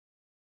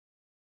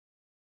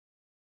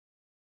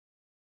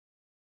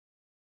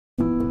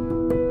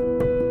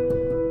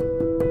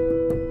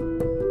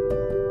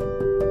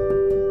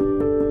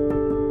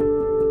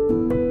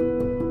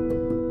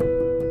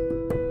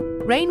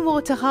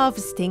Rainwater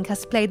harvesting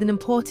has played an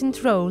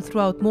important role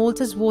throughout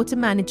Malta's water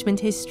management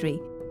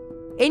history.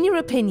 In your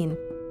opinion,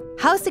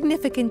 how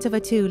significant of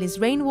a tool is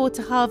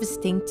rainwater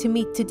harvesting to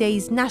meet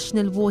today's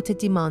national water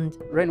demand?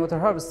 Rainwater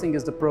harvesting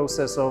is the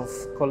process of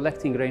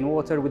collecting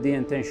rainwater with the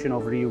intention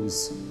of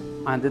reuse,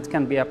 and it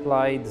can be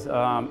applied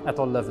at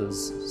all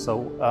levels.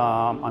 So,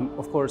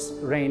 of course,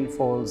 rain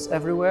falls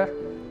everywhere,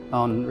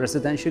 on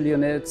residential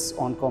units,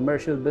 on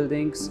commercial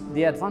buildings.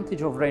 The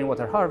advantage of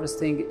rainwater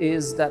harvesting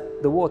is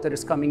that the water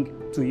is coming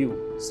to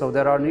you. So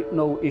there are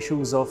no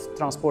issues of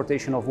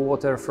transportation of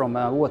water from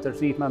a water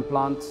treatment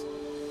plant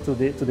to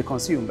the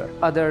consumer.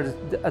 Other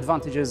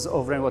advantages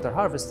of rainwater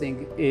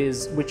harvesting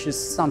is, which is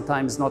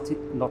sometimes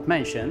not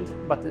mentioned,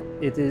 but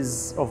it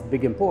is of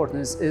big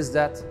importance, is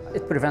that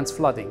it prevents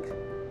flooding.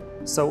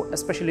 So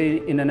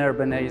especially in an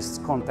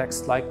urbanized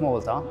context like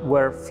Malta,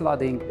 where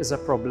flooding is a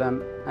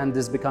problem and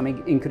is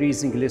becoming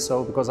increasingly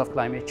so because of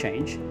climate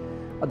change,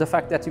 the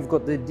fact that you've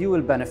got the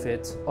dual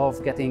benefit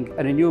of getting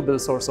a renewable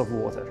source of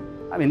water.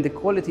 I mean, the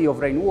quality of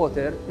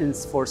rainwater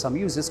for some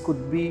uses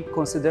could be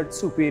considered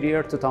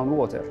superior to town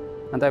water,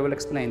 and I will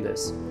explain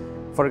this.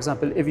 For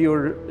example, if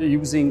you're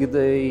using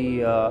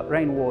the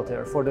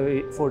rainwater for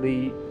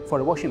the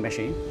washing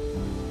machine,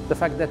 the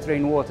fact that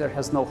rainwater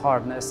has no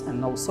hardness and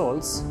no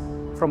salts,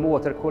 from a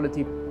water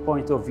quality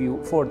point of view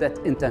for that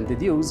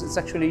intended use, it's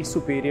actually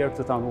superior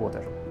to town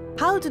water.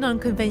 How do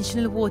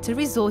non-conventional water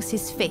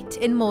resources fit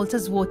in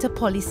Malta's water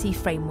policy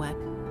framework?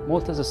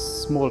 Malta is a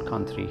small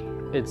country.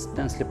 It's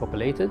densely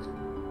populated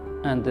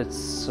and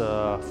its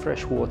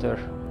freshwater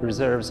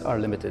reserves are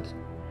limited.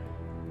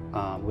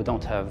 We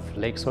don't have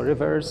lakes or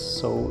rivers,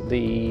 so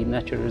the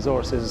natural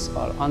resources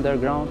are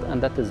underground,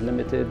 and that is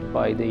limited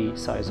by the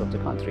size of the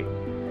country.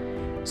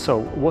 So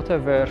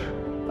whatever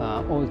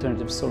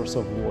alternative source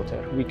of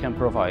water we can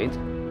provide,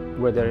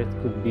 whether it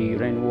could be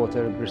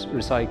rainwater,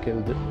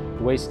 recycled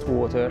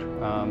wastewater,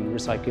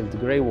 recycled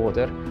grey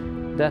water,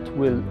 that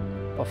will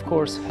of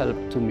course help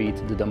to meet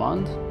the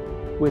demand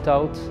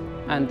without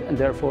and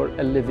therefore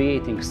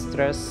alleviating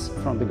stress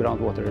from the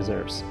groundwater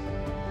reserves.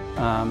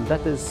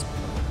 That is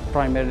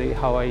primarily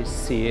how I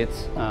see it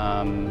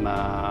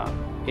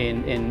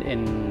in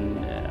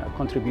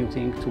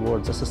contributing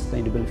towards a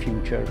sustainable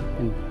future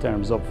in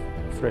terms of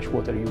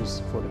freshwater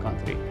use for the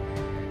country.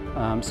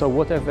 So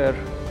whatever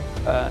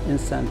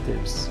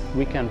incentives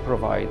we can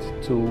provide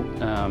to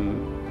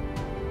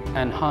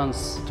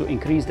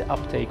increase the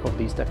uptake of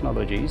these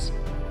technologies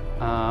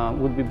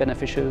would be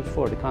beneficial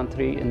for the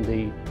country in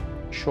the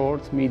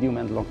short, medium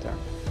and long term.